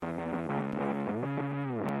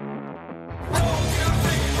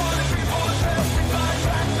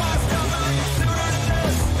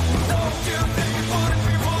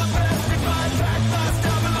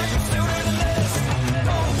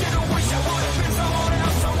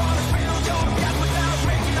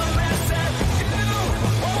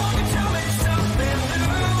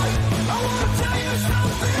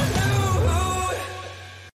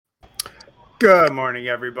Good morning,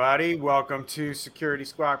 everybody. Welcome to Security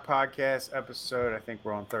Squawk Podcast episode. I think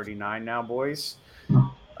we're on 39 now, boys.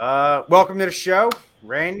 Welcome to the show,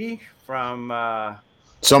 Randy from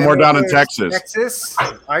somewhere down in Texas. Texas.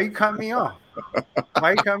 Why are you cutting me off?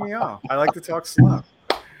 I like to talk slow.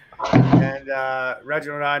 And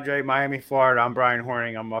Reginald Andre, Miami, Florida. I'm Brian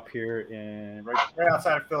Horning. I'm up here right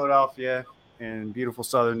outside of Philadelphia in beautiful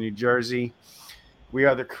southern New Jersey. We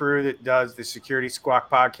are the crew that does the Security Squawk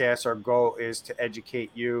podcast. Our goal is to educate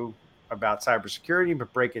you about cybersecurity,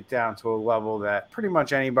 but break it down to a level that pretty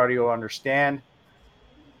much anybody will understand.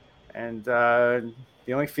 And the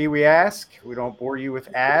only fee we ask, we don't bore you with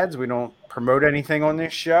ads. We don't promote anything on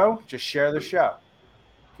this show. Just share the show.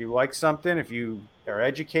 If you like something, if you are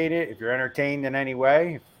educated, if you're entertained in any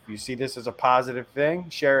way, if you see this as a positive thing,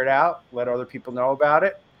 share it out. Let other people know about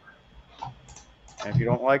it. And if you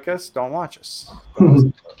don't like us, don't watch us. Don't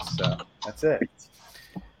listen to us. So that's it.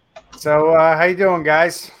 So how you doing,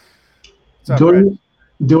 guys? What's up,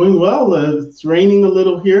 doing well. It's raining a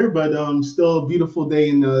little here, but still a beautiful day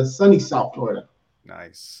in sunny South Florida.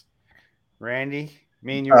 Nice. Randy,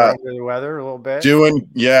 me and you are under the weather a little bit.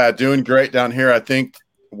 Doing great down here. I think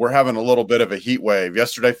we're having a little bit of a heat wave.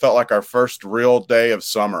 Yesterday felt like our first real day of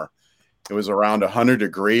summer. It was around 100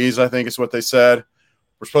 degrees, I think is what they said.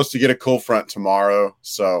 We're supposed to get a cool front tomorrow.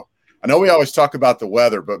 So I know we always talk about the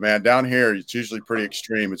weather, but man, down here, it's usually pretty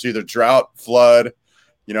extreme. It's either drought, flood,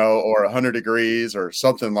 or 100 degrees or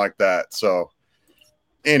something like that. So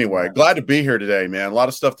anyway, glad to be here today, man. A lot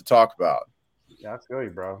of stuff to talk about. Yeah, I feel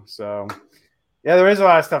you, bro. So yeah, there is a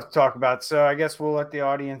lot of stuff to talk about. So I guess we'll let the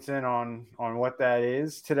audience in on what that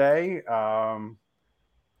is today.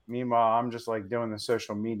 Meanwhile, I'm just like doing the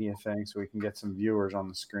social media thing so we can get some viewers on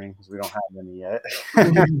the screen because we don't have any yet.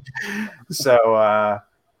 So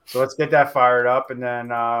let's get that fired up. And then,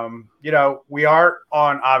 we are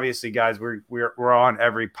on, obviously, guys, we're on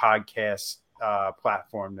every podcast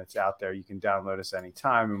platform that's out there. You can download us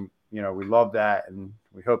anytime. And, we love that. And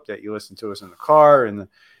we hope that you listen to us in the car, in the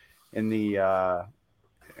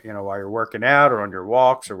while you're working out or on your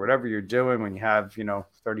walks or whatever you're doing when you have,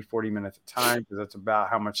 30, 40 minutes of time, because that's about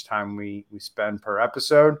how much time we spend per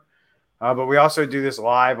episode. But we also do this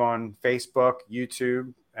live on Facebook,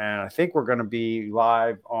 YouTube, and I think we're going to be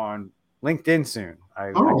live on LinkedIn soon.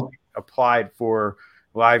 I applied for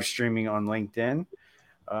live streaming on LinkedIn.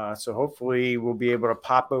 So hopefully we'll be able to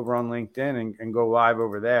pop over on LinkedIn and go live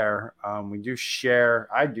over there. I do share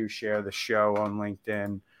the show on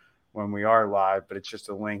LinkedIn when we are live, but it's just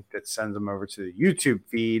a link that sends them over to the YouTube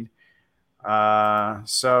feed.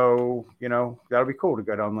 So that'll be cool to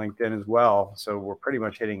get on LinkedIn as well. So we're pretty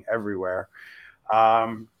much hitting everywhere.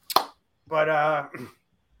 But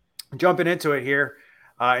jumping into it here.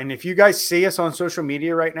 And if you guys see us on social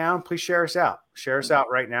media right now, please share us out. Share us out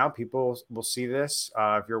right now. People will see this.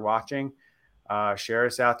 If you're watching, share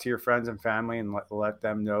us out to your friends and family and let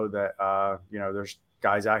them know that, there's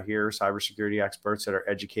guys out here, cybersecurity experts that are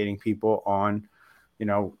educating people on,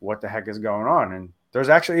 what the heck is going on. And there's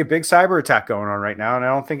actually a big cyber attack going on right now, and I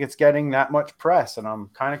don't think it's getting that much press. And I'm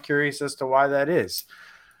kind of curious as to why that is.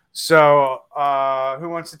 So who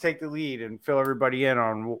wants to take the lead and fill everybody in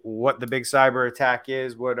on what the big cyber attack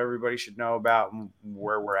is, what everybody should know about, and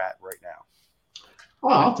where we're at right now? Oh,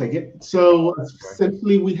 I'll take it. So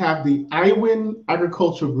essentially, we have the Iowan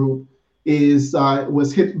Agriculture Group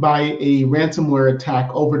was hit by a ransomware attack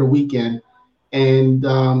over the weekend, and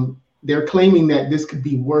they're claiming that this could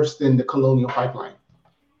be worse than the Colonial Pipeline.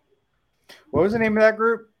 What was the name of that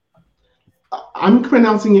group? I'm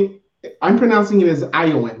pronouncing it as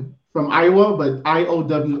Iowan, from Iowa, but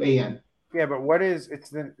IOWAN. Yeah, but what is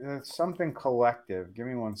it's something collective? Give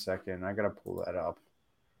me 1 second. I gotta pull that up.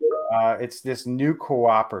 It's this new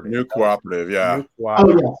cooperative. Yeah.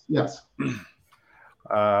 Oh yes.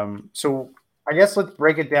 So I guess let's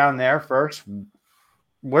break it down there first.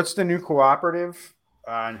 What's the new cooperative?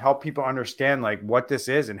 And help people understand like what this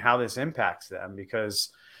is and how this impacts them, because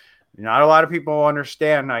not a lot of people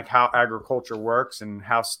understand like how agriculture works and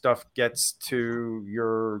how stuff gets to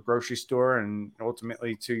your grocery store and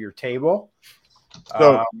ultimately to your table.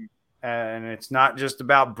 So, and it's not just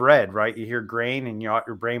about bread, right? You hear grain and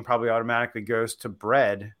your brain probably automatically goes to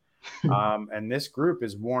bread. And this group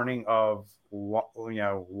is warning of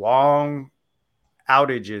long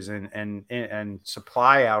outages and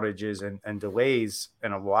supply outages and delays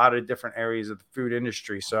in a lot of different areas of the food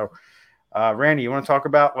industry. So, Randy, you want to talk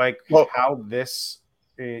about how this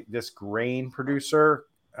grain producer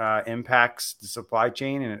impacts the supply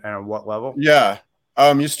chain and at what level? Yeah.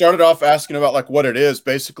 You started off asking about what it is.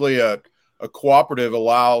 Basically, a cooperative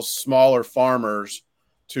allows smaller farmers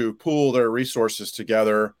to pool their resources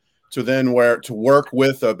together to work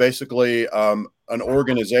with basically an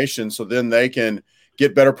organization, so then they can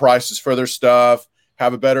get better prices for their stuff,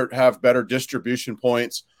 have better distribution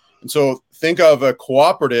points. And so think of a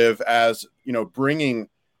cooperative as, bringing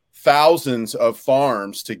thousands of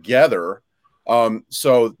farms together.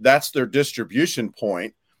 So that's their distribution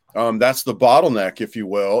point. That's the bottleneck, if you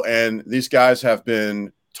will. And these guys have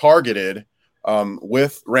been targeted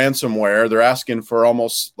with ransomware. They're asking for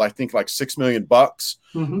almost, I think, like $6 million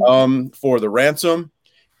for the ransom.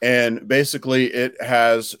 And basically it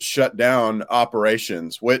has shut down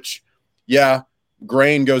operations, which,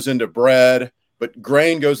 grain goes into bread, but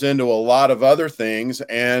grain goes into a lot of other things.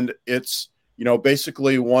 And it's,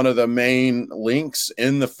 basically one of the main links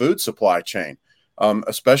in the food supply chain,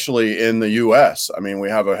 especially in the U.S. I mean, we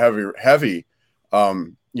have a heavy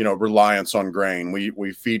reliance on grain.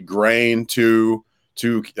 We feed grain to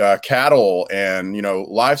cattle and,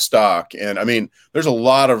 livestock. And I mean, there's a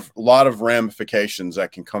lot of ramifications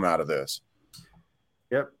that can come out of this.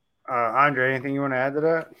 Yep. Andre, anything you want to add to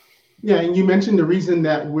that? Yeah, and you mentioned the reason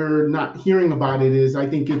that we're not hearing about it is I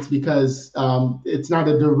think it's because it's not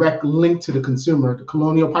a direct link to the consumer. The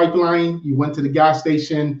Colonial Pipeline, you went to the gas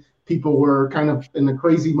station, people were kind of in a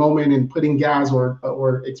crazy moment and putting gas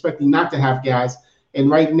or expecting not to have gas. And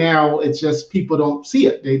right now, it's just people don't see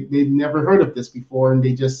it. They've never heard of this before, and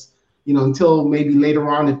they just, until maybe later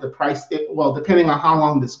on, if the price, depending on how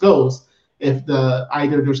long this goes, if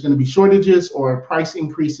either there's going to be shortages or price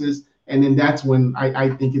increases, and then that's when I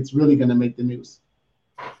think it's really going to make the news.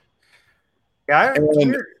 Yeah,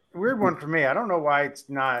 weird one for me. I don't know why it's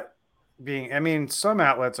not being. I mean, some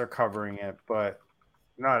outlets are covering it, but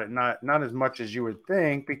not as much as you would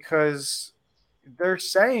think, because they're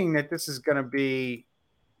saying that this is going to be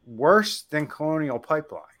worse than Colonial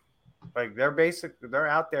Pipeline. Like they're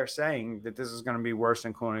out there saying that this is going to be worse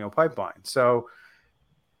than Colonial Pipeline. So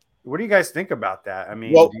what do you guys think about that? I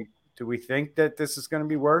mean, do we think that this is going to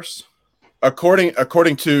be worse? According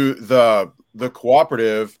to the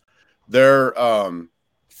cooperative, their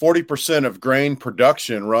 40% of grain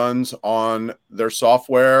production runs on their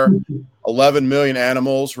software. 11 million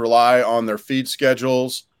animals rely on their feed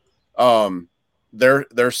schedules.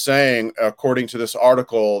 They're saying, according to this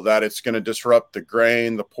article, that it's going to disrupt the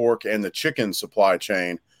grain, the pork, and the chicken supply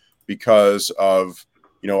chain because of,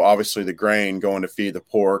 obviously the grain going to feed the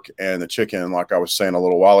pork and the chicken, like I was saying a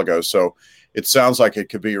little while ago. So it sounds like it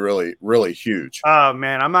could be really, really huge. Oh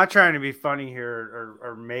man, I'm not trying to be funny here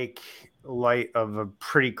or make light of a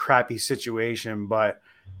pretty crappy situation, but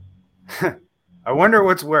I wonder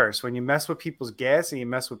what's worse, when you mess with people's gas and you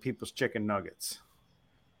mess with people's chicken nuggets.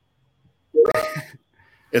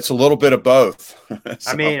 It's a little bit of both.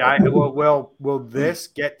 So. I mean, will this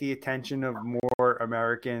get the attention of more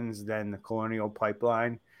Americans than the Colonial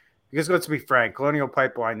Pipeline? Because let's be frank, Colonial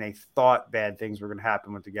Pipeline, they thought bad things were going to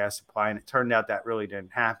happen with the gas supply, and it turned out that really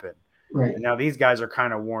didn't happen. Right. And now these guys are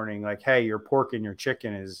kind of warning, like, hey, your pork and your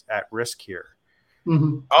chicken is at risk here.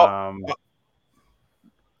 Mm-hmm.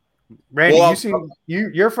 Randy,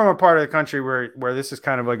 you're from a part of the country where this is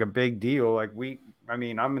kind of like a big deal. Like I'm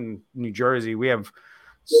in New Jersey. We have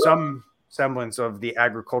some semblance of the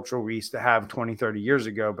agricultural we used to have 20, 30 years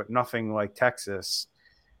ago, but nothing like Texas.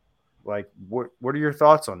 Like, what are your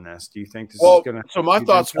thoughts on this? Do you think this is going to? So my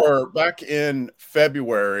thoughts were, back in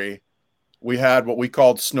February, we had what we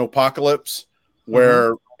called snowpocalypse,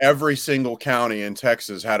 where every single county in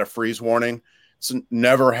Texas had a freeze warning. It's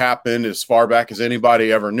never happened as far back as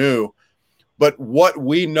anybody ever knew. But what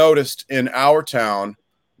we noticed in our town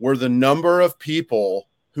were the number of people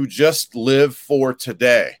who just live for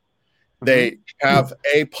today. They have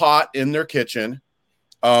a pot in their kitchen.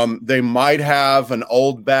 They might have an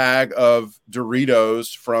old bag of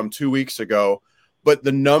Doritos from 2 weeks ago, but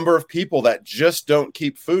the number of people that just don't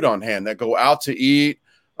keep food on hand, that go out to eat,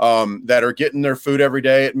 that are getting their food every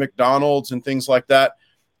day at McDonald's and things like that.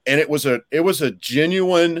 And it was a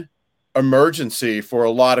genuine emergency for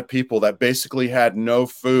a lot of people that basically had no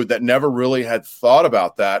food, that never really had thought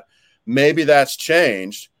about that. Maybe that's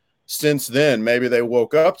changed since then. Maybe they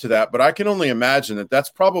woke up to that, but I can only imagine that that's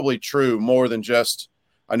probably true more than just,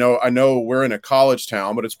 I know we're in a college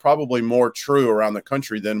town, but it's probably more true around the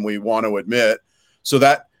country than we want to admit. So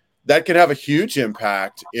that could have a huge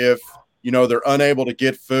impact if, they're unable to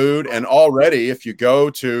get food. And already, if you go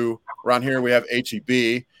to, around here, we have HEB.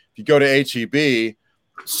 If you go to HEB,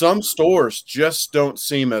 some stores just don't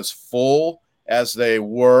seem as full as they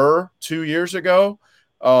were 2 years ago.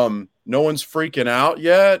 No one's freaking out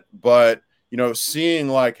yet, but, seeing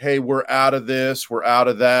like, hey, we're out of this, we're out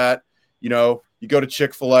of that. You go to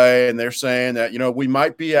Chick-fil-A and they're saying that, we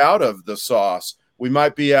might be out of the sauce. We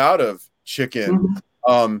might be out of chicken.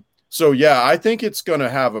 So yeah, I think it's going to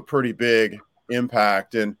have a pretty big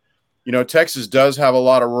impact. And Texas does have a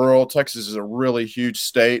lot of rural. Texas is a really huge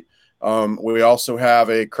state. We also have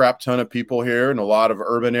a crap ton of people here in a lot of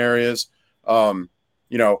urban areas.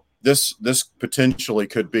 This potentially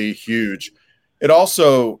could be huge. It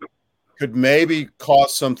also could maybe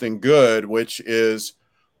cause something good, which is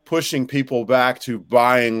pushing people back to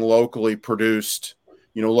buying locally produced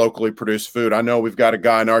food. I know we've got a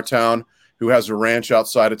guy in our town who has a ranch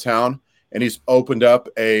outside of town, and he's opened up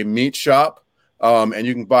a meat shop, and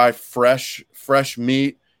you can buy fresh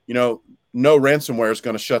meat. No ransomware is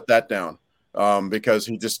going to shut that down, because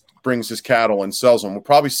he just brings his cattle and sells them. We'll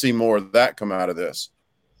probably see more of that come out of this.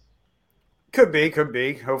 Could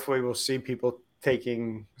be. Hopefully we'll see people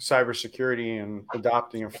taking cybersecurity and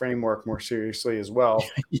adopting a framework more seriously as well.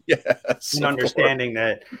 Yes. And understanding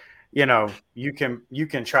that, you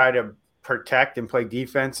can try to protect and play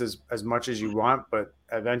defense as much as you want, but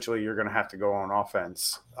eventually you're going to have to go on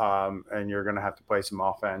offense, and you're going to have to play some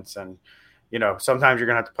offense. And, sometimes you're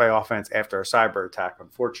going to have to play offense after a cyber attack,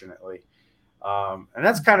 unfortunately. And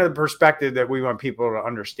that's kind of the perspective that we want people to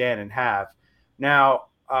understand and have. Now,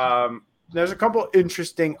 there's a couple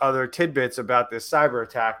interesting other tidbits about this cyber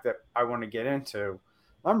attack that I want to get into.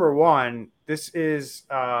 Number one, this is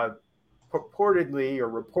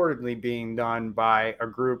reportedly being done by a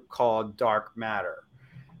group called Dark Matter,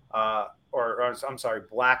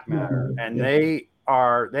 Black Matter, and they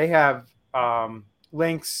have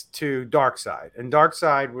links to DarkSide, and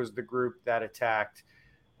DarkSide was the group that attacked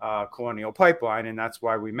Colonial Pipeline, and that's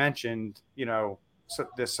why we mentioned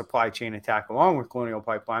this supply chain attack along with Colonial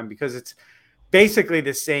Pipeline, because it's basically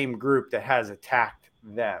the same group that has attacked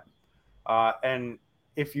them. And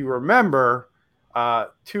if you remember,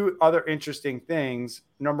 two other interesting things.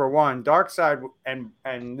 Number one, DarkSide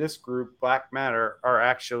and this group, Black Matter,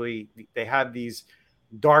 they have these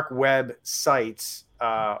dark web sites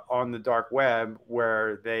on the dark web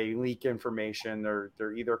where they leak information.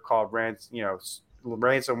 They're either called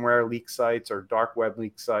ransomware leak sites or dark web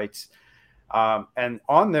leak sites. And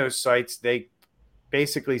on those sites, they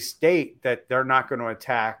basically state that they're not going to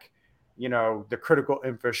attack, the critical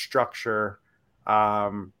infrastructure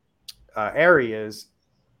areas,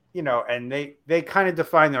 and they kind of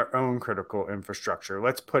define their own critical infrastructure.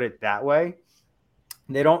 Let's put it that way.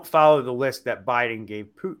 They don't follow the list that Biden gave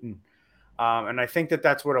Putin. And I think that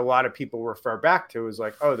that's what a lot of people refer back to, is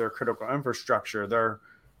like, oh, they're critical infrastructure. They're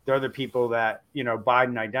the people that,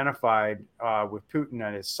 Biden identified with Putin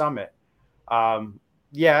at his summit.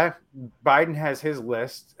 Yeah, Biden has his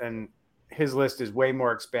list, and his list is way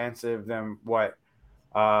more expansive than what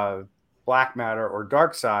Black Matter or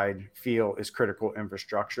DarkSide feel is critical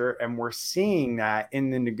infrastructure. And we're seeing that in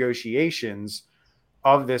the negotiations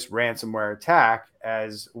of this ransomware attack,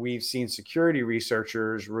 as we've seen security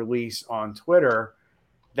researchers release on Twitter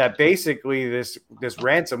that basically this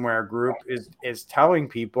ransomware group is telling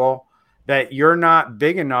people that you're not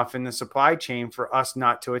big enough in the supply chain for us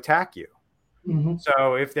not to attack you. Mm-hmm.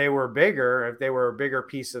 So if they were a bigger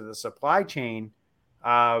piece of the supply chain,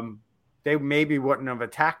 they maybe wouldn't have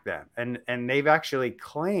attacked them. And they've actually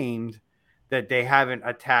claimed that they haven't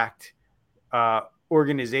attacked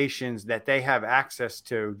organizations that they have access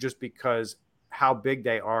to just because how big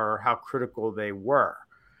they are or how critical they were.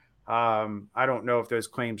 I don't know if those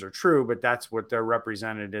claims are true, but that's what their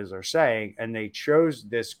representatives are saying. And they chose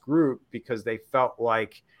this group because they felt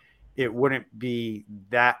like it wouldn't be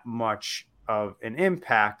that much of an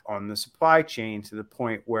impact on the supply chain to the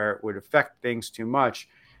point where it would affect things too much.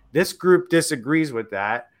 This group disagrees with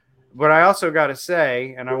that. But I also got to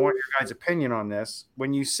say, and I want your guys' opinion on this,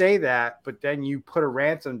 when you say that, but then you put a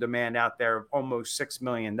ransom demand out there of almost $6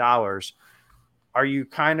 million, are you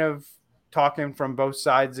kind of talking from both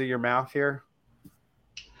sides of your mouth here?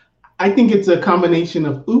 I think it's a combination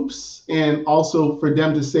of oops, and also for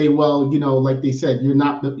them to say, well, like they said, you're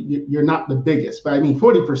not the biggest, but I mean,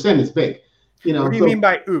 40% is big. What do you mean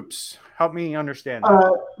by oops? Help me understand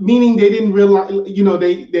that. Meaning they didn't realize,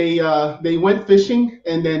 they went fishing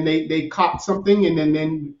and then they caught something, and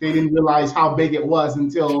then they didn't realize how big it was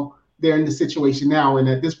until they're in the situation now. And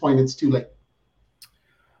at this point, it's too late.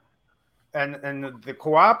 And the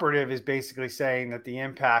cooperative is basically saying that the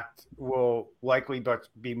impact will likely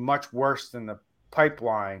be much worse than the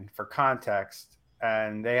pipeline, for context.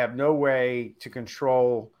 And they have no way to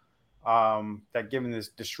control that, given this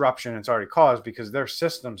disruption it's already caused, because their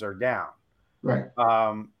systems are down. Right.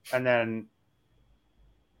 And then,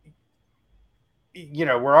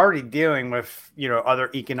 we're already dealing with, other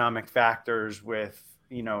economic factors with,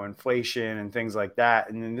 inflation and things like that.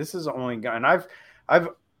 And then this is only going, I've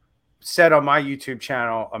said on my YouTube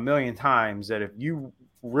channel a million times that if you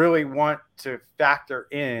really want to factor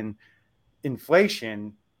in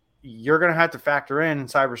inflation, you're going to have to factor in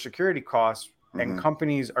cybersecurity costs, and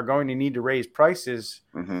companies are going to need to raise prices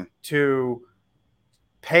to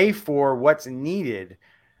pay for what's needed.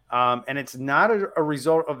 And it's not a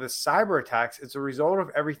result of the cyber attacks. It's a result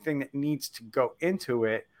of everything that needs to go into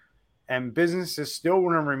it. And businesses still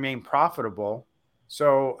want to remain profitable.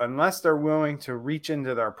 So unless they're willing to reach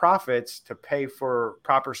into their profits to pay for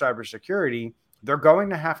proper cybersecurity, they're going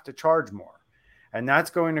to have to charge more. And that's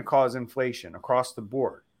going to cause inflation across the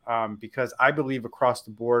board. Because I believe across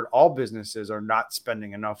the board, all businesses are not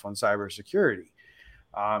spending enough on cybersecurity.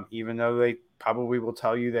 Even though they probably will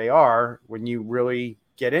tell you they are, when you really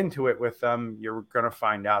get into it with them, you're going to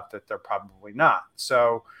find out that they're probably not.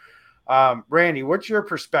 So, Randy, what's your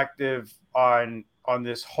perspective on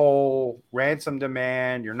this whole ransom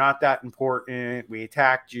demand? You're not that important. We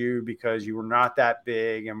attacked you because you were not that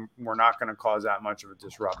big, and we're not going to cause that much of a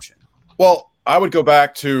disruption. Well, I would go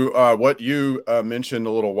back to what you mentioned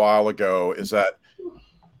a little while ago, is that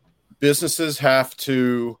businesses have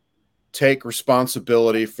to take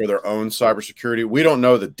responsibility for their own cybersecurity. We don't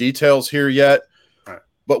know the details here yet,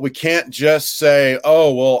 but we can't just say,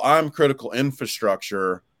 oh, well, I'm critical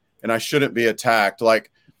infrastructure and I shouldn't be attacked.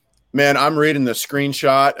 Like, man, I'm reading the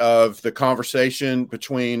screenshot of the conversation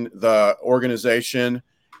between the organization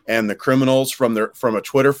and the criminals from a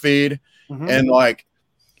Twitter feed. And like,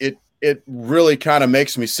 it really kind of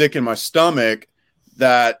makes me sick in my stomach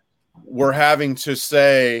that we're having to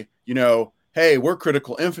say, hey, we're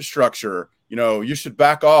critical infrastructure, you should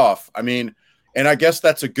back off. I mean, and I guess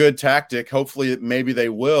that's a good tactic. Hopefully maybe they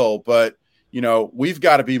will, but we've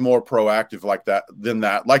got to be more proactive than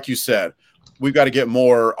that. Like you said, we've got to get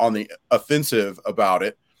more on the offensive about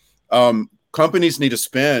it. Companies need to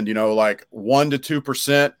spend, like 1% to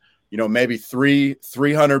 2%, maybe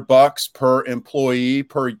 $300 per employee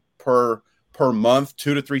per month,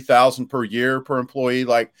 2,000 to 3,000 per year per employee.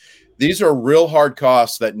 Like, these are real hard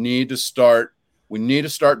costs that need to start. We need to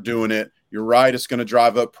start doing it. You're right. It's going to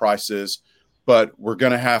drive up prices, but we're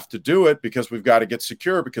going to have to do it because we've got to get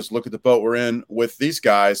secure, because look at the boat we're in with these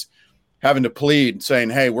guys having to plead, saying,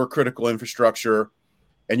 hey, we're critical infrastructure.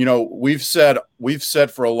 And, we've said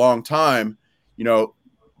for a long time, it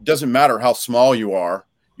doesn't matter how small you are.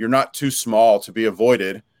 You're not too small to be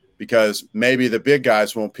avoided, because maybe the big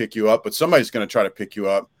guys won't pick you up, but somebody's going to try to pick you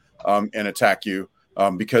up and attack you,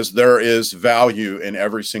 because there is value in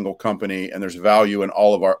every single company, and there's value in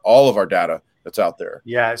all of our data that's out there.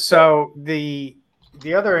 Yeah. So the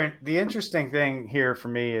interesting thing here for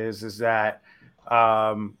me is that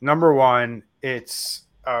number one, it's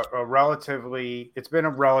been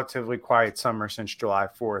a relatively quiet summer since July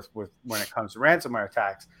 4th when it comes to ransomware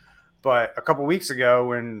attacks. But a couple of weeks ago,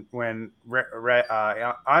 when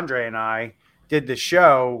Andre and I did the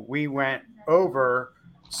show, we went over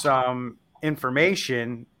some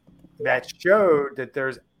information that showed that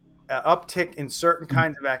there's an uptick in certain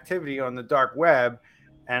kinds of activity on the dark web.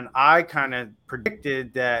 And I kind of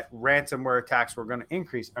predicted that ransomware attacks were going to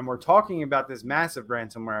increase. And we're talking about this massive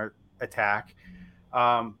ransomware attack.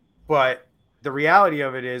 But the reality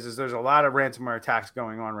of it is there's a lot of ransomware attacks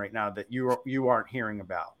going on right now that you aren't hearing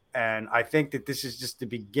about. And I think that this is just the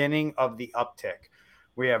beginning of the uptick.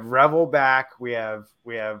 We have Revel back. We have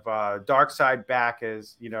DarkSide back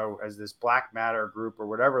as this Black Matter group or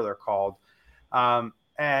whatever they're called.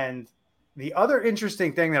 And the other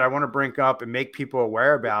interesting thing that I want to bring up and make people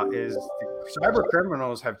aware about is cyber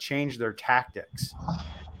criminals have changed their tactics,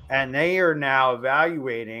 and they are now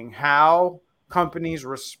evaluating how companies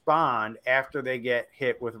respond after they get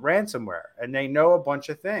hit with ransomware. And they know a bunch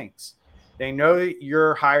of things. They know that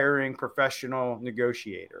you're hiring professional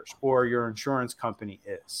negotiators, or your insurance company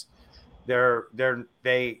is. And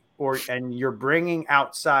you're bringing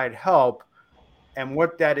outside help. And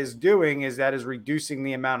what that is doing is reducing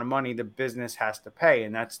the amount of money the business has to pay.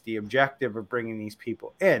 And that's the objective of bringing these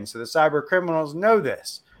people in. So the cyber criminals know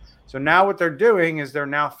this. So now what they're doing is they're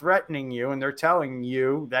now threatening you, and they're telling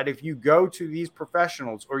you that if you go to these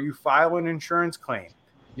professionals or you file an insurance claim,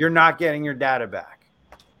 you're not getting your data back.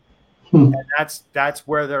 And that's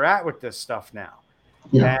where they're at with this stuff now.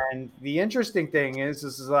 Yeah. And the interesting thing is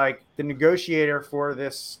like the negotiator for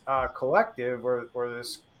this collective or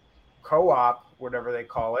this co-op, whatever they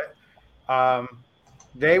call it,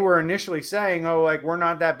 they were initially saying, oh, like, we're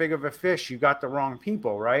not that big of a fish. You got the wrong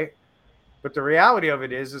people, right? But the reality of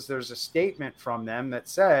it is there's a statement from them that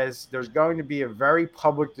says there's going to be a very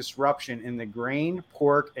public disruption in the grain,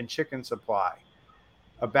 pork, and chicken supply.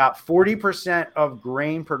 About 40% of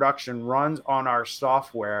grain production runs on our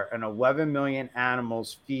software, and 11 million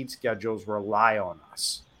animals' feed schedules rely on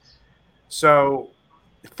us. So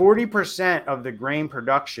 40% of the grain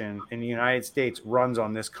production in the United States runs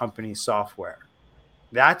on this company's software.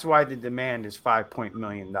 That's why the demand is $5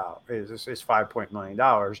 million.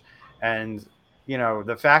 And, you know,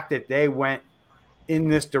 the fact that they went in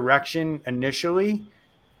this direction initially,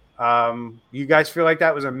 you guys feel like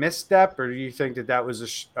that was a misstep, or do you think that that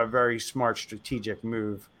was a very smart strategic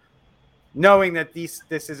move, knowing that this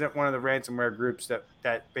isn't one of the ransomware groups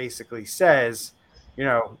that basically says, you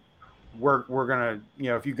know, we're gonna, you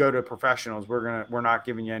know, if you go to professionals, we're not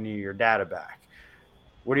giving you any of your data back.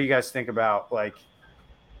 What do you guys think about, like,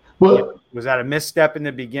 well, you know, was that a misstep in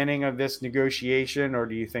the beginning of this negotiation, or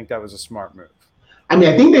do you think that was a smart move? I mean,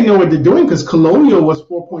 I think they know what they're doing, because Colonial was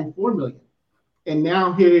 4.4 million, and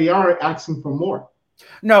now here they are asking for more.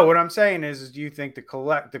 No, what I'm saying is do you think the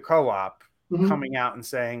co-op coming out and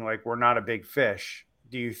saying, like, we're not a big fish,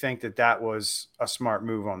 do you think that was a smart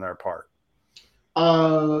move on their part?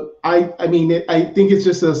 I mean, I think it's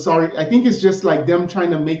just I think it's just like them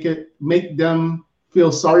trying to make them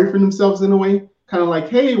feel sorry for themselves in a way. Kind of like,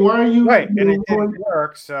 hey, why are you? Right, and it didn't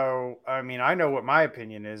work. So, I mean, I know what my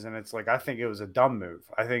opinion is, and it's like, I think it was a dumb move.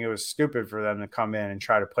 I think it was stupid for them to come in and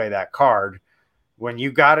try to play that card when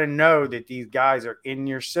you got to know that these guys are in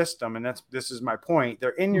your system. And this is my point. They're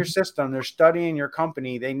in your system. They're studying your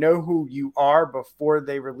company. They know who you are before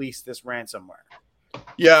they release this ransomware.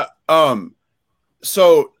 Yeah.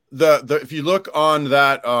 So if you look on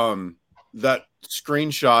that that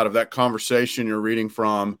screenshot of that conversation you're reading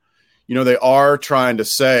from, you know, they are trying to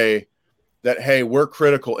say that, hey, we're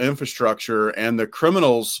critical infrastructure, and the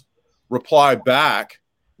criminals reply back.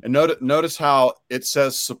 And notice how it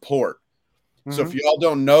says support. Mm-hmm. So if y'all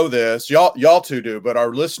don't know this, y'all two do, but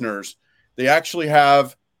our listeners, they actually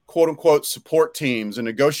have quote unquote support teams and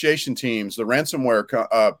negotiation teams. The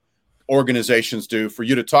ransomware organizations do, for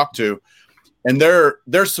you to talk to. And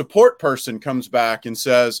their support person comes back and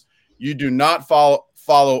says, you do not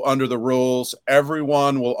follow under the rules.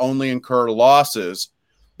 Everyone will only incur losses.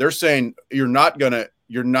 They're saying you're not gonna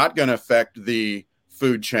affect the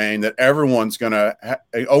food chain, that everyone's gonna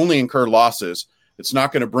only incur losses. It's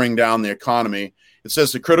not going to bring down the economy. It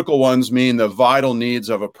says the critical ones mean the vital needs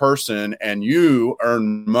of a person, and you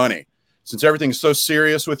earn money. Since everything's so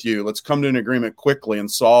serious with you, let's come to an agreement quickly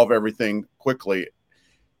and solve everything quickly.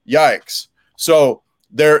 Yikes. So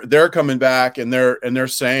they're coming back and they're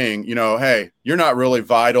saying, you know, hey, you're not really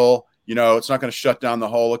vital. You know, it's not going to shut down the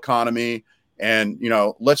whole economy. And, you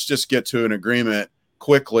know, let's just get to an agreement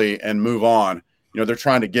quickly and move on. You know, they're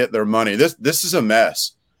trying to get their money. This is a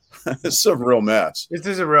mess. This is a real mess. This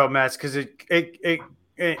is a real mess, because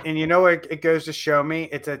and you know, it goes to show me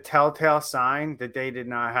it's a telltale sign that they did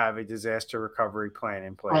not have a disaster recovery plan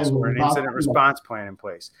in place or an incident response plan in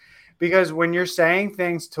place. Because when you're saying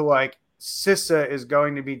things to, like, CISA is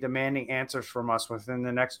going to be demanding answers from us within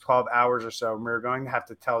the next 12 hours or so, and we're going to have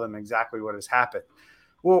to tell them exactly what has happened.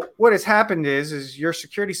 Well, what has happened is your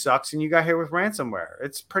security sucks and you got hit with ransomware.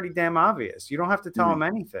 It's pretty damn obvious. You don't have to tell them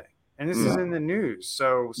anything. And this is in the news.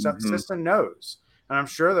 So CISA knows. And I'm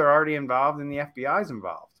sure they're already involved, and the FBI's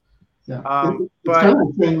involved. Yeah. But kind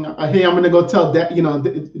of saying, hey, I'm going to go tell that, you know,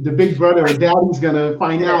 the big brother or daddy's going to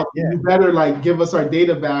find out. Yeah. You better, like, give us our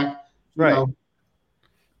data back. Right. Know.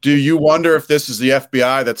 Do you wonder if this is the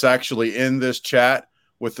FBI that's actually in this chat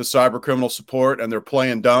with the cyber criminal support, and they're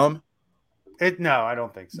playing dumb? No, I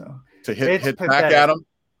don't think so. To hit back at them?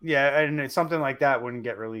 Yeah, and something like that wouldn't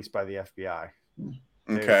get released by the FBI.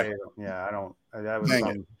 Okay. I don't.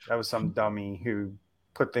 That was some dummy who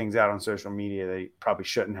put things out on social media they probably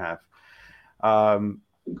shouldn't have.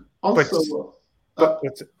 Also,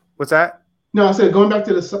 what's that? No, I said, going back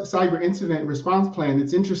to the cyber incident response plan,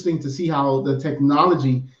 it's interesting to see how the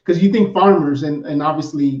technology, because you think farmers, and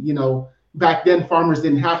obviously, you know, back then farmers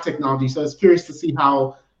didn't have technology. So it's curious to see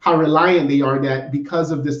how reliant they are, that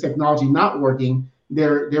because of this technology not working,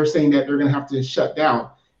 they're saying that they're going to have to shut down.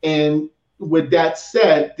 And with that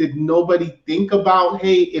said, did nobody think about,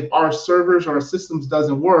 hey, if our servers or our systems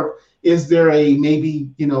doesn't work, is there a maybe,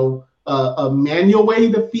 you know, a manual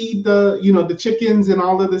way to feed the chickens and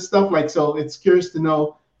all of this stuff? Like, so it's curious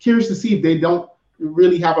to see if they don't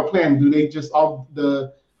really have a plan. Do they just all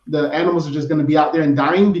the animals are just going to be out there and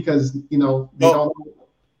dying because, you know, they don't.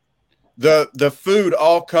 The food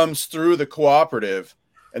all comes through the cooperative,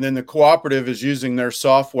 and then the cooperative is using their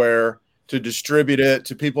software to distribute it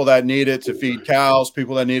to people that need it, to feed cows,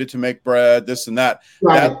 people that need it to make bread, this and that.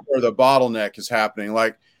 Right. That's where the bottleneck is happening.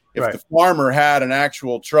 Like, if the farmer had an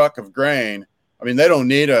actual truck of grain, I mean, they don't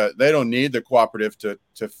need the cooperative to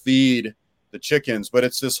feed the chickens, but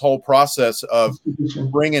it's this whole process of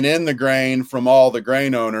bringing in the grain from all the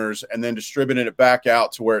grain owners and then distributing it back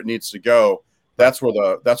out to where it needs to go. That's where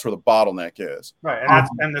the bottleneck is. Right,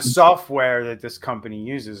 and the software that this company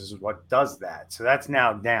uses is what does that. So that's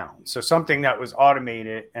now down. So something that was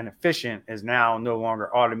automated and efficient is now no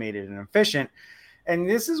longer automated and efficient. And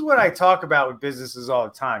this is what I talk about with businesses all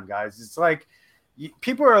the time, guys. It's like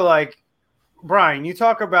people are like, Brian, you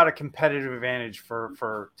talk about a competitive advantage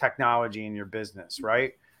for technology in your business,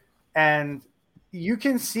 right? And you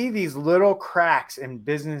can see these little cracks in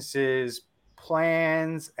businesses'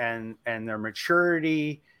 plans and their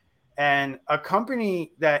maturity. And a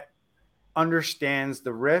company that understands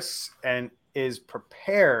the risks and is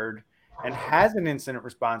prepared and has an incident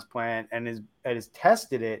response plan and has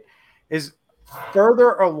tested it is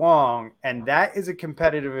further along, and that is a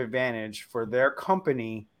competitive advantage for their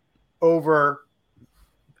company over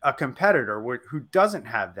a competitor who doesn't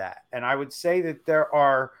have that. And I would say that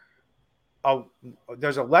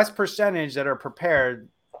there's a less percentage that are prepared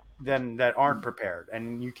than that aren't prepared.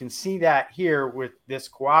 And you can see that here with this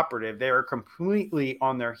cooperative. They are completely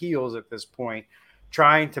on their heels at this point,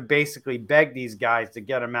 trying to basically beg these guys to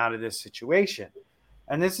get them out of this situation.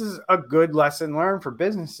 And this is a good lesson learned for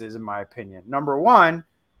businesses, in my opinion. Number one,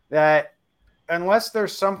 that unless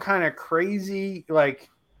there's some kind of crazy, like,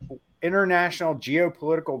 international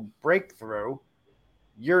geopolitical breakthrough,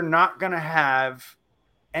 you're not going to have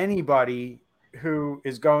anybody who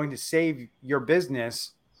is going to save your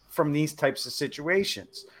business from these types of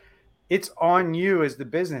situations. It's on you as the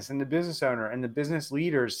business and the business owner and the business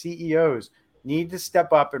leaders, CEOs need to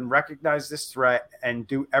step up and recognize this threat and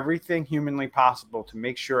do everything humanly possible to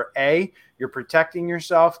make sure, A, you're protecting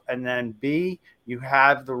yourself, and then B, you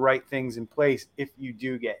have the right things in place if you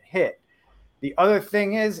do get hit. The other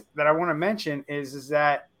thing is that I want to mention is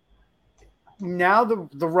that now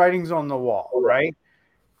the writing's on the wall, right?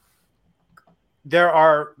 There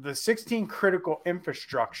are the 16 critical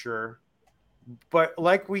infrastructure, but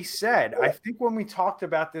like we said, I think when we talked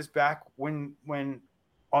about this back when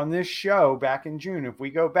on this show back in June, if we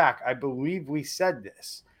go back, I believe we said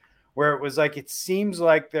this, where it was like, it seems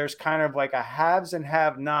like there's kind of like a haves and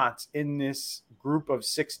have-nots in this group of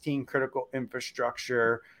 16 critical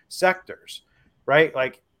infrastructure sectors, right?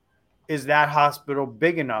 Like, is that hospital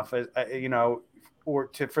big enough,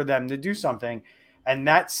 for them to do something? And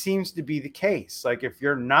that seems to be the case. Like, if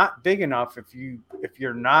you're not big enough, if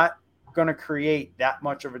you're not going to create that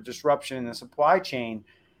much of a disruption in the supply chain,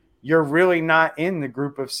 you're really not in the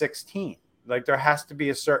group of 16. Like, there has to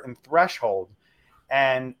be a certain threshold.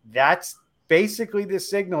 And that's basically the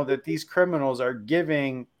signal that these criminals are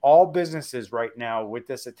giving all businesses right now with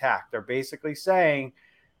this attack. They're basically saying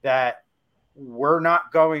that we're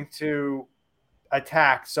not going to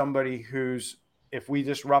attack somebody who's, if we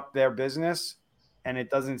disrupt their business and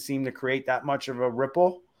it doesn't seem to create that much of a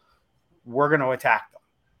ripple, we're going to attack them.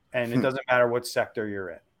 And it doesn't matter what sector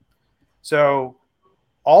you're in. So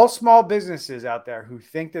all small businesses out there who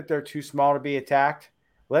think that they're too small to be attacked,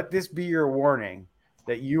 let this be your warning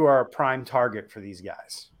that you are a prime target for these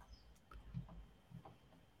guys.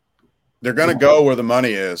 They're going to go where the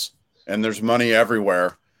money is, and there's money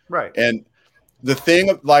everywhere. Right. And the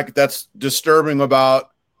thing like that's disturbing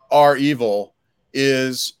about REvil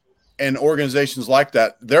is, and organizations like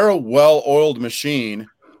that, they're a well-oiled machine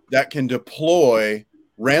that can deploy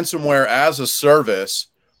ransomware as a service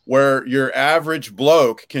where your average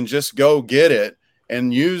bloke can just go get it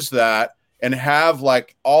and use that and have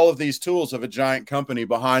like all of these tools of a giant company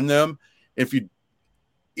behind them.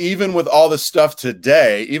 Even with all this stuff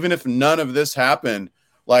today, even if none of this happened,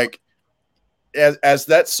 like as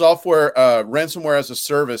that software, ransomware as a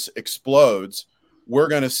service explodes, we're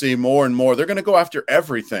going to see more and more. They're going to go after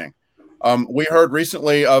everything. We heard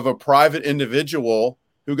recently of a private individual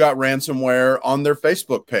who got ransomware on their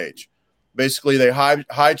Facebook page. Basically, they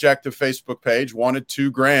hijacked the Facebook page, wanted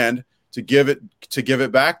 $2,000 to give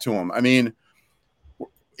it back to them. I mean,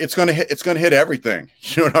 it's going to hit everything.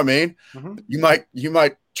 You know what I mean? Mm-hmm. You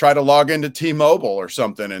might try to log into T-Mobile or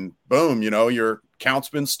something, and boom, your account's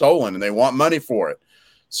been stolen, and they want money for it.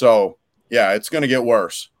 So yeah, it's going to get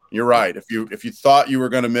worse. You're right. If you thought you were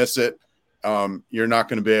going to miss it, you're not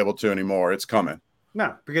going to be able to anymore. It's coming.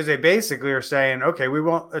 No, because they basically are saying, okay, we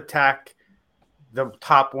won't attack the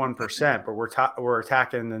top 1%, but we're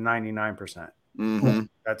attacking the 99%. Mm-hmm.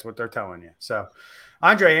 That's what they're telling you. So,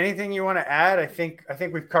 Andre, anything you want to add? I think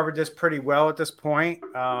we've covered this pretty well at this point.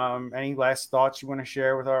 Any last thoughts you want to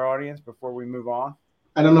share with our audience before we move on?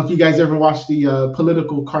 I don't know if you guys ever watched the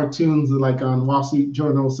political cartoons like on Wall Street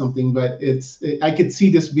Journal or something, but I could see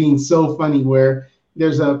this being so funny where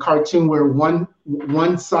there's a cartoon where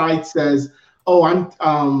one side says, "Oh,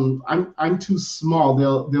 I'm too small.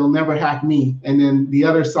 They'll never hack me," and then the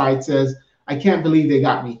other side says, "I can't believe they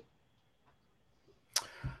got me."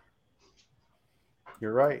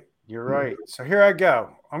 You're right. You're right. So here I go.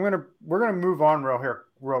 We're gonna move on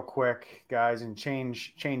real quick, guys, and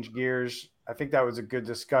change gears. I think that was a good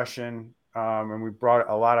discussion, and we brought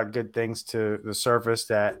a lot of good things to the surface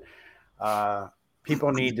that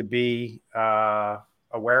people need to be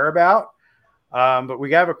aware about. But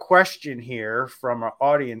we have a question here from our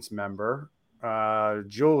audience member,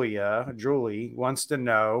 Julie wants to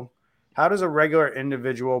know, how does a regular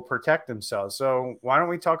individual protect themselves? So why don't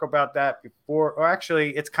we talk about that before, or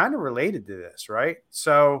actually it's kind of related to this, right?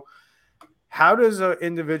 So how does an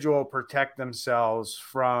individual protect themselves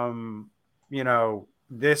from,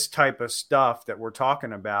 this type of stuff that we're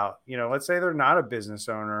talking about? Let's say they're not a business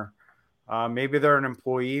owner. Maybe they're an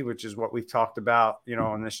employee, which is what we've talked about,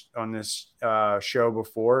 on this show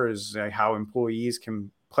before, is how employees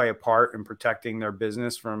can play a part in protecting their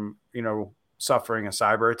business from, suffering a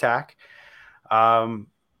cyber attack.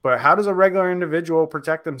 But how does a regular individual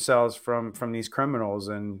protect themselves from these criminals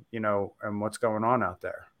and what's going on out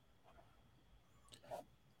there?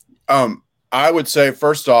 I would say,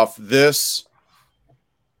 first off,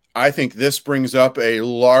 I think this brings up a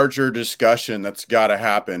larger discussion that's got to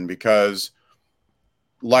happen, because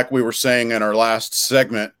like we were saying in our last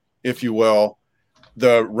segment, if you will,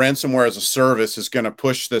 the ransomware as a service is going to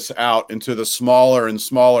push this out into the smaller and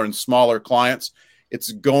smaller and smaller clients.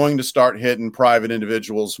 It's going to start hitting private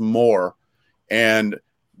individuals more. And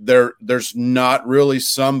there's not really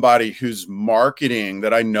somebody who's marketing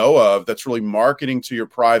that I know of that's really marketing to your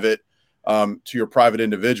private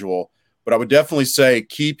individual. But I would definitely say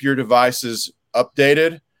keep your devices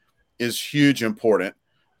updated is huge important.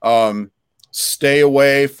 Stay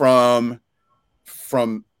away from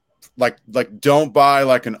like don't buy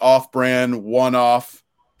like an off-brand one-off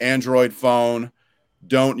Android phone.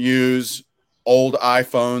 Don't use old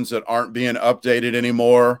iPhones that aren't being updated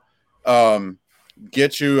anymore.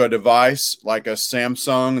 Get you a device like a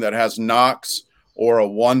Samsung that has Knox, or a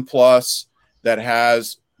OnePlus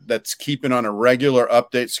that's keeping on a regular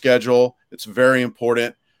update schedule. It's very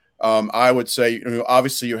important. I would say,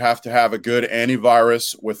 obviously you have to have a good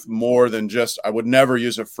antivirus with more than just, I would never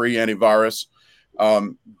use a free antivirus.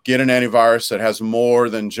 Get an antivirus that has more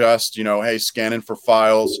than just, hey, scanning for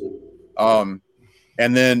files. And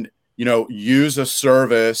then, use a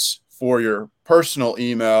service for your personal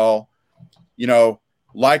email,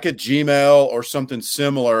 like a Gmail or something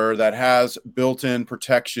similar that has built-in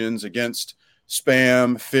protections against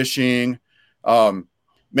spam, phishing.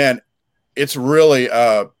 Man, it's really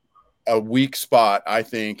a weak spot, I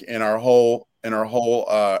think, in our whole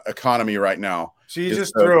economy right now. So you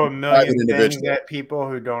just throw a million things at people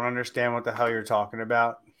who don't understand what the hell you're talking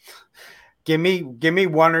about. Give me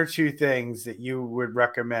one or two things that you would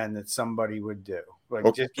recommend that somebody would do. Like,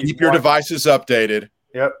 well, just keep your devices updated.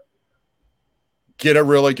 Yep. Get a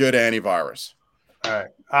really good antivirus. All right,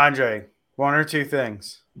 Andre, one or two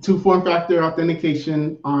things. Two-factor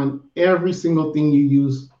authentication on every single thing you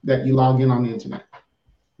use that you log in on the internet.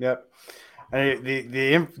 Yep.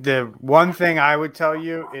 The one thing I would tell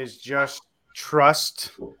you is just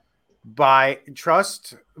trust, but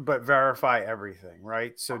verify everything,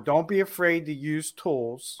 right? So don't be afraid to use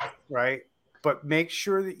tools, right? But make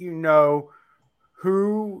sure that you know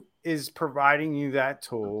who is providing you that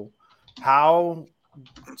tool, how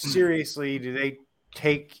seriously do they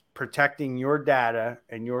take protecting your data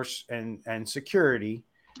and and security.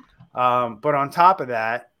 But on top of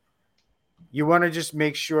that, you want to just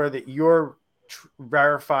make sure that you're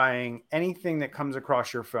verifying anything that comes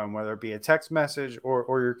across your phone, whether it be a text message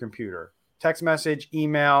or your computer. Text message,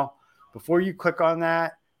 email. Before you click on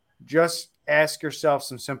that, just ask yourself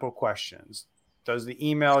some simple questions. Does the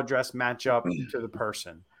email address match up to the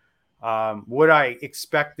person? Would I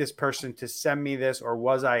expect this person to send me this, or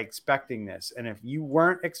was I expecting this? And if you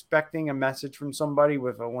weren't expecting a message from somebody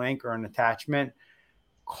with a link or an attachment,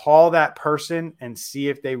 call that person and see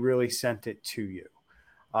if they really sent it to you.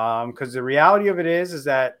 Because the reality of it is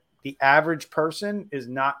that the average person is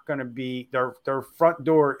not going to be, their front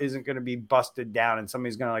door isn't going to be busted down and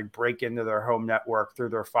somebody's going to like break into their home network through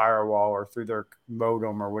their firewall or through their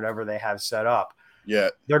modem or whatever they have set up. Yeah,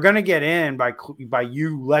 they're going to get in by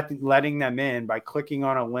you letting them in by clicking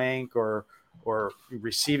on a link or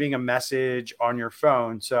receiving a message on your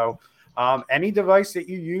phone. So any device that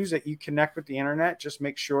you use that you connect with the internet, just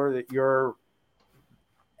make sure that you're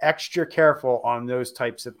extra careful on those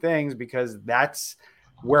types of things, because that's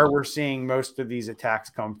where we're seeing most of these attacks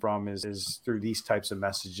come from is through these types of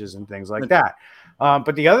messages and things like that.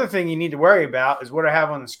 But the other thing you need to worry about is what I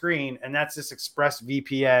have on the screen, and that's this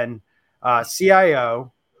ExpressVPN.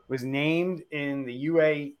 CIO was named in the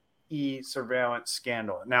UAE surveillance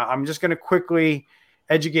scandal. Now, I'm just going to quickly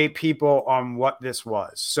educate people on what this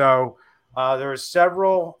was. So there were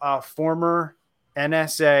several former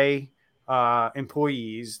NSA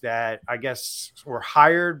employees that I guess were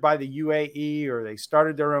hired by the UAE, or they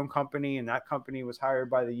started their own company and that company was hired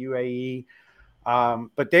by the UAE.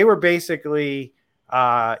 But they were basically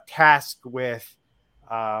tasked with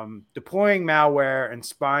deploying malware and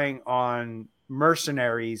spying on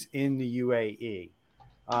mercenaries in the UAE.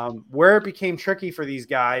 Where it became tricky for these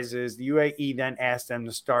guys is the UAE then asked them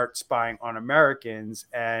to start spying on Americans,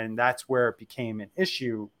 and that's where it became an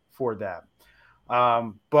issue for them.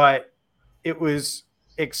 But it was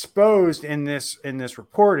exposed in this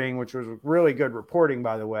reporting, which was really good reporting,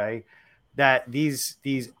 by the way, that these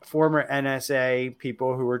former NSA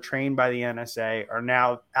people who were trained by the NSA are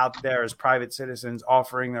now out there as private citizens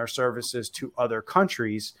offering their services to other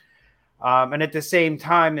countries. And at the same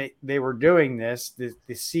time that they were doing this,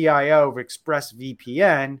 the CIO of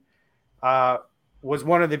ExpressVPN was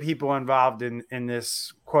one of the people involved in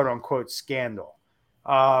this quote unquote scandal.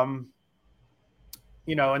 And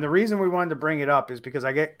the reason we wanted to bring it up is because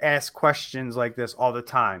I get asked questions like this all the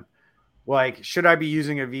time. Like, should I be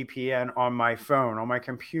using a VPN on my phone, on my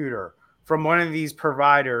computer, from one of these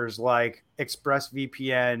providers like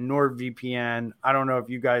ExpressVPN, NordVPN? I don't know if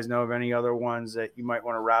you guys know of any other ones that you might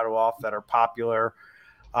want to rattle off that are popular.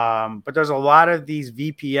 But there's a lot of these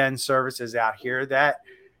VPN services out here that,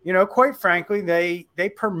 quite frankly, they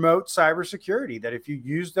promote cybersecurity, that if you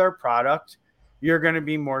use their product, you're going to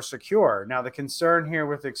be more secure. Now, the concern here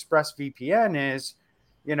with ExpressVPN is,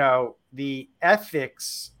 the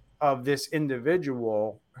ethics of this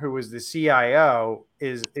individual who was the CIO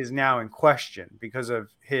is now in question because of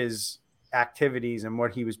his activities and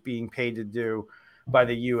what he was being paid to do by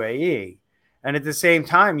the UAE. And at the same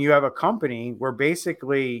time, you have a company where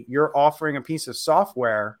basically you're offering a piece of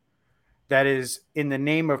software that is in the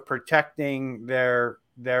name of protecting their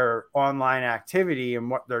online activity and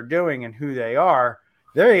what they're doing and who they are.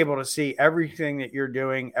 They're able to see everything that you're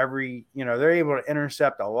doing, they're able to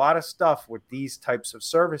intercept a lot of stuff with these types of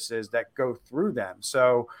services that go through them.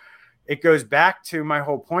 So it goes back to my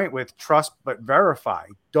whole point with trust, but verify.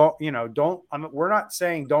 We're not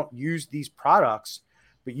saying don't use these products,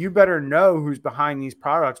 but you better know who's behind these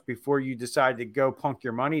products before you decide to go plunk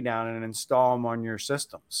your money down and install them on your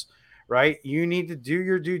systems, right? You need to do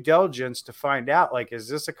your due diligence to find out, like, is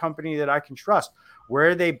this a company that I can trust? Where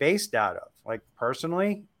are they based out of? Like,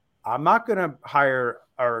 personally, I'm not going to hire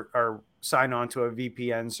or sign on to a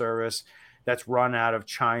VPN service that's run out of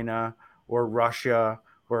China or Russia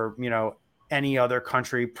or, any other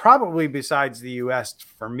country, probably besides the US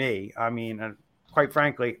for me. I mean, quite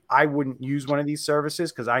frankly, I wouldn't use one of these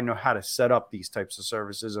services because I know how to set up these types of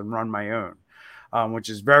services and run my own, which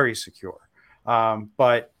is very secure.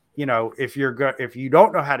 But, if you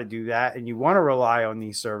don't know how to do that and you want to rely on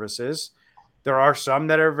these services, there are some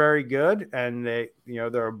that are very good and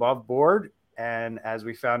they're above board. And as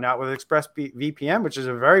we found out with ExpressVPN, which is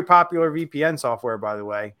a very popular VPN software, by the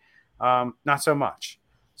way, not so much.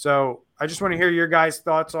 So I just want to hear your guys'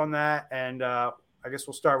 thoughts on that. And I guess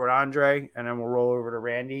we'll start with Andre and then we'll roll over to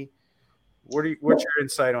Randy. What's your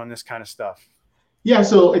insight on this kind of stuff? Yeah,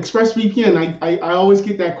 so ExpressVPN, I always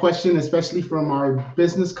get that question, especially from our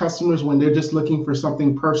business customers when they're just looking for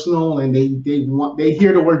something personal and they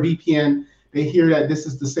hear the word VPN. They hear that this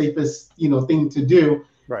is the safest, thing to do.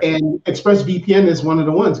 Right. And ExpressVPN is one of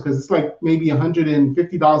the ones because it's like maybe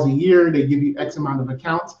 $150 a year. They give you X amount of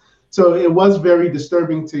accounts. So it was very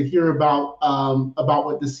disturbing to hear about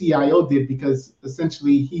what the CIO did, because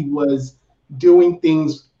essentially he was doing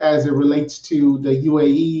things as it relates to the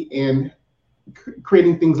UAE and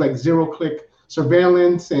creating things like zero-click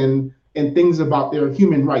surveillance and things about their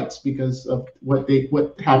human rights because of what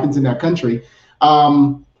happens in that country.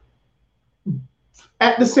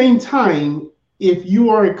 At the same time, if you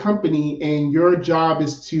are a company and your job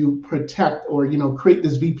is to protect or create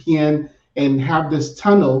this VPN and have this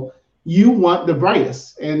tunnel, you want the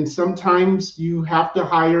brightest. And sometimes you have to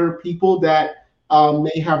hire people that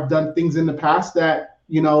may have done things in the past that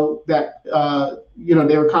they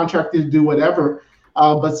were contracted to do whatever.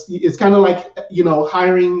 But it's kind of like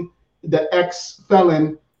hiring the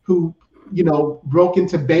ex-felon who broke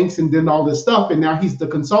into banks and did all this stuff, and now he's the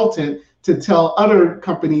consultant to tell other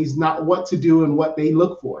companies not what to do and what they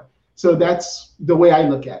look for. So that's the way I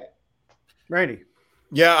look at it. Randy.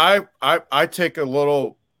 Yeah, I take a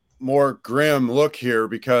little more grim look here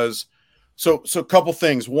because so a couple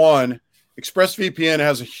things. One, ExpressVPN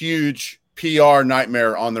has a huge PR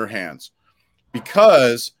nightmare on their hands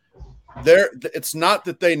because it's not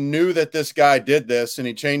that they knew that this guy did this and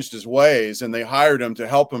he changed his ways and they hired him to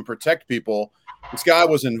help him protect people. This guy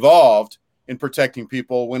was involved in protecting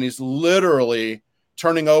people when he's literally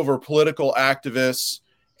turning over political activists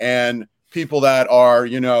and people that are,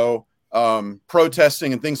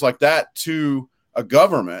 protesting and things like that to a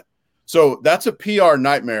government. So that's a PR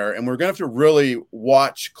nightmare. And we're going to have to really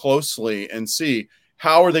watch closely and see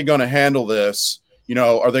how are they going to handle this.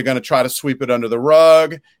 Are they going to try to sweep it under the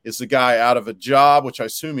rug? Is the guy out of a job, which I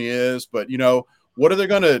assume he is, but what are they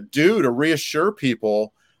going to do to reassure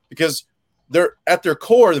people? Because they're at their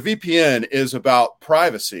core, the VPN is about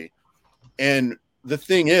privacy. And the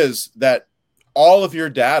thing is that all of your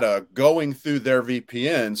data going through their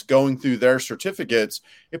VPNs, going through their certificates,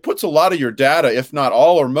 it puts a lot of your data, if not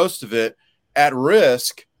all or most of it, at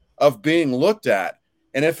risk of being looked at.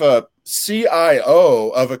 And if a CIO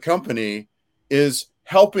of a company is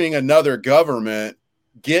helping another government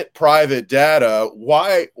get private data,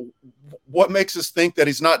 what makes us think that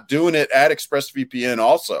he's not doing it at ExpressVPN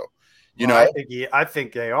also? I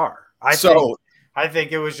think they are. I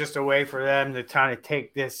think it was just a way for them to kind of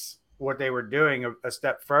take what they were doing a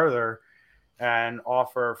step further and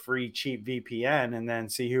offer a free, cheap VPN and then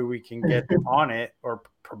see who we can get on it or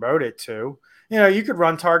promote it to. You could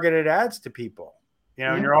run targeted ads to people,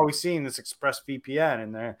 and you're always seeing this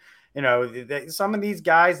ExpressVPN and some of these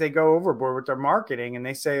guys, they go overboard with their marketing and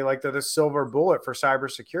they say like they're the silver bullet for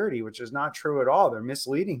cybersecurity, which is not true at all. They're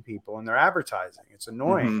misleading people in their advertising. It's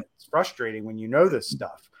annoying. Mm-hmm. It's frustrating when you know this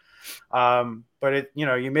stuff. But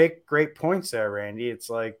you make great points there, Randy. It's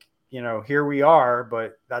like, here we are,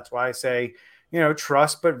 but that's why I say,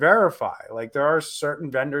 trust but verify. Like there are certain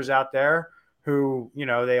vendors out there who,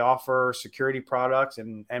 they offer security products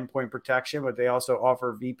and endpoint protection, but they also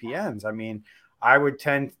offer VPNs. I mean, I would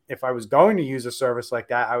tend, if I was going to use a service like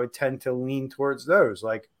that, I would tend to lean towards those.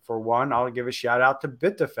 Like for one, I'll give a shout out to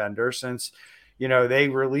Bitdefender since, they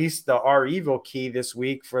released the REvil key this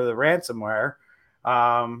week for the ransomware.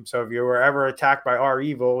 So if you were ever attacked by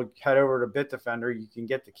REvil, head over to Bitdefender. You can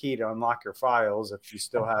get the key to unlock your files if you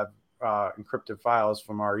still have encrypted files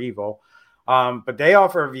from REvil. But they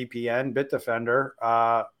offer a VPN,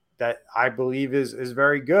 Bitdefender, that I believe is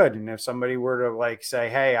very good. And if somebody were to like say,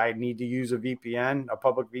 hey, I need to use a VPN, a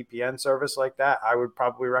public VPN service like that, I would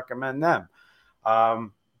probably recommend them.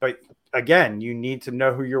 But again, you need to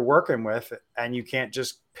know who you're working with, and you can't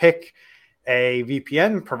just pick a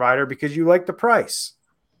VPN provider because you like the price,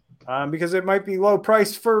 because it might be low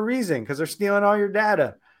priced for a reason, because they're stealing all your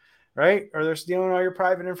data, right? Or they're stealing all your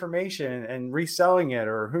private information and reselling it,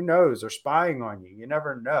 or who knows, or spying on you. You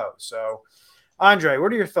never know. So, Andre,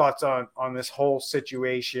 what are your thoughts on this whole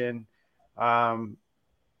situation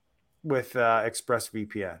with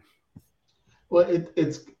ExpressVPN? Well,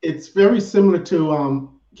 it's very similar to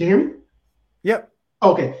can you hear me? Yep.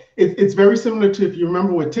 Okay, it's very similar to, if you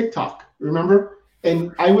remember, with TikTok. Remember?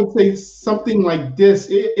 And I would say something like this: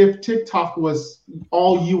 if TikTok was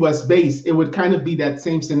all U.S. based, it would kind of be that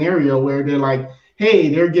same scenario where they're like, hey,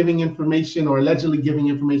 they're giving information or allegedly giving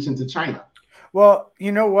information to China. Well,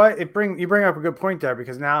 you know what? You bring up a good point there,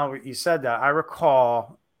 because now you said that, I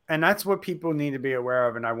recall, and that's what people need to be aware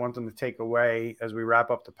of, and I want them to take away as we wrap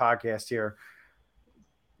up the podcast here.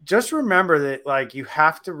 Just remember that, like, you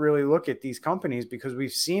have to really look at these companies, because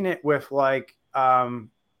we've seen it with like,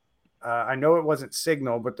 I know it wasn't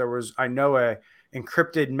Signal, but I know a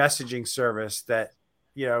encrypted messaging service that,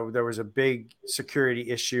 there was a big security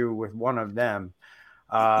issue with one of them.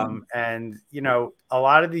 And, a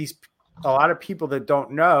lot of people that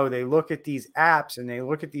don't know, they look at these apps and they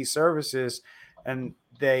look at these services and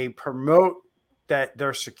they promote that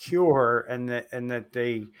they're secure and that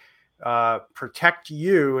they protect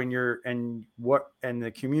you and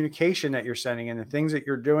the communication that you're sending and the things that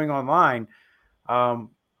you're doing online.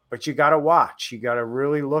 But you got to watch. You got to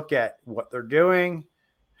really look at what they're doing,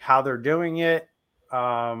 how they're doing it.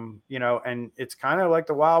 And it's kind of like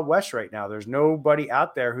the Wild West right now. There's nobody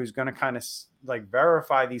out there who's going to kind of like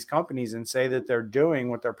verify these companies and say that they're doing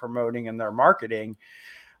what they're promoting in their marketing.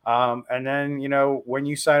 And then, when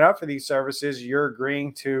you sign up for these services, you're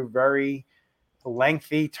agreeing to very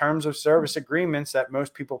lengthy terms of service agreements that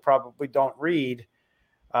most people probably don't read.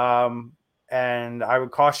 And I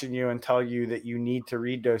would caution you and tell you that you need to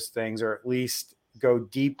read those things, or at least go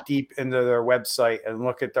deep into their website and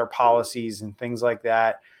look at their policies and things like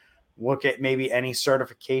that. Look at maybe any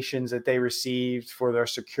certifications that they received for their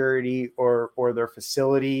security or their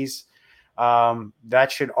facilities.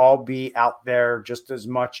 That should all be out there just as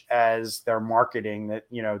much as their marketing, that,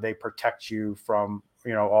 they protect you from,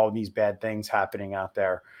 all these bad things happening out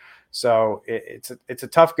there. So it's a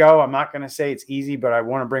tough go. I'm not going to say it's easy, but I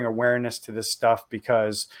want to bring awareness to this stuff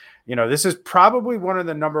because this is probably one of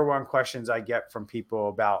the number one questions I get from people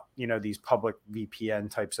about, these public VPN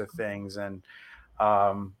types of things. And,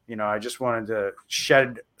 I just wanted to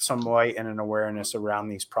shed some light and an awareness around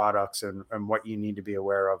these products and what you need to be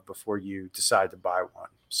aware of before you decide to buy one.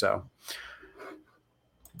 So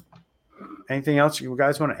anything else you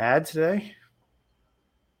guys want to add today?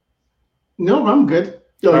 No, I'm good.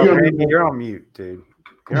 You're on mute, dude.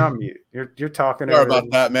 You're on mute. You're talking. Sorry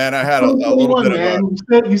about that, man. I had a little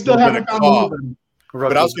bit of you still haven't found cough.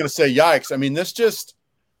 But I was going to say, yikes. I mean,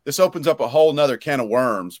 this opens up a whole nother can of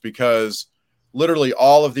worms, because literally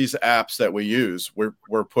all of these apps that we use,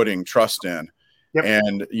 we're putting trust in. Yep.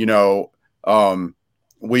 And,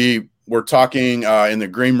 we were talking in the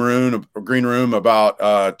green room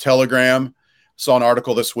about Telegram. Saw an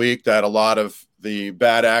article this week that a lot of the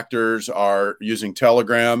bad actors are using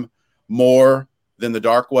Telegram more than the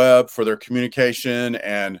dark web for their communication.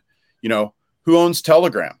 And, who owns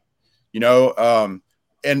Telegram? And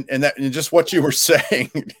just what you were saying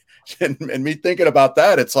and me thinking about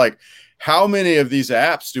that, it's like, how many of these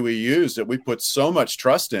apps do we use that we put so much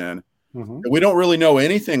trust in that we don't really know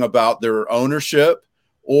anything about their ownership,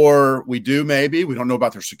 or we do, maybe we don't know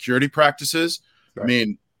about their security practices. Right. I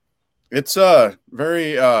mean, it's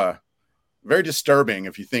very, very disturbing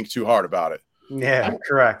if you think too hard about it. Yeah,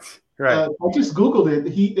 correct. Right. I just Googled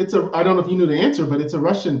it. I don't know if you knew the answer, but it's a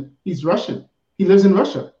Russian. He's Russian. He lives in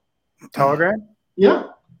Russia. Telegram? Yeah.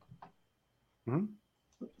 Mm-hmm.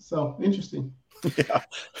 So interesting.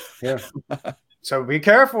 Yeah. So be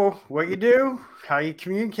careful what you do, how you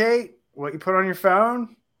communicate, what you put on your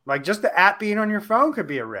phone. Like, just the app being on your phone could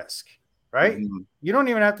be a risk, right? Mm-hmm. You don't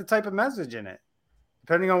even have to type a message in it.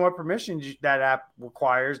 Depending on what permissions that app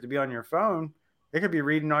requires to be on your phone, it could be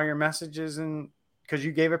reading all your messages and because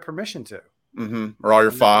you gave it permission to, or all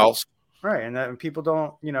your files. Right. And that people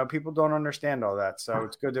don't understand all that. So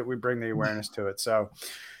it's good that we bring the awareness to it. So,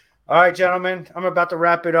 all right, gentlemen, I'm about to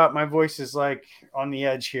wrap it up. My voice is like on the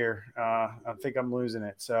edge here. I think I'm losing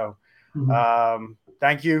it. So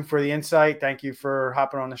thank you for the insight. Thank you for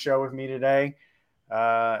hopping on the show with me today.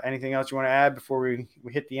 Anything else you want to add before we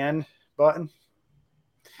hit the end button?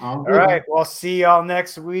 All right. We'll see y'all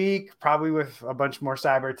next week, probably with a bunch more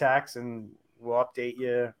cyber attacks, and we'll update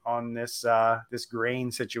you on this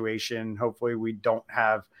grain situation. Hopefully we don't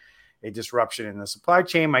have a disruption in the supply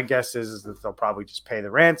chain. My guess is that they'll probably just pay the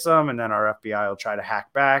ransom, and then our FBI will try to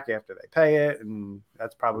hack back after they pay it. And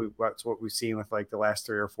that's probably what we've seen with like the last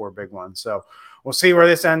 3 or 4 big ones. So we'll see where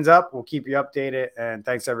this ends up. We'll keep you updated. And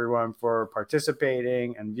thanks everyone for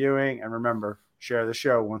participating and viewing. And remember, share the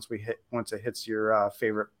show once it hits your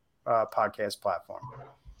favorite podcast platform.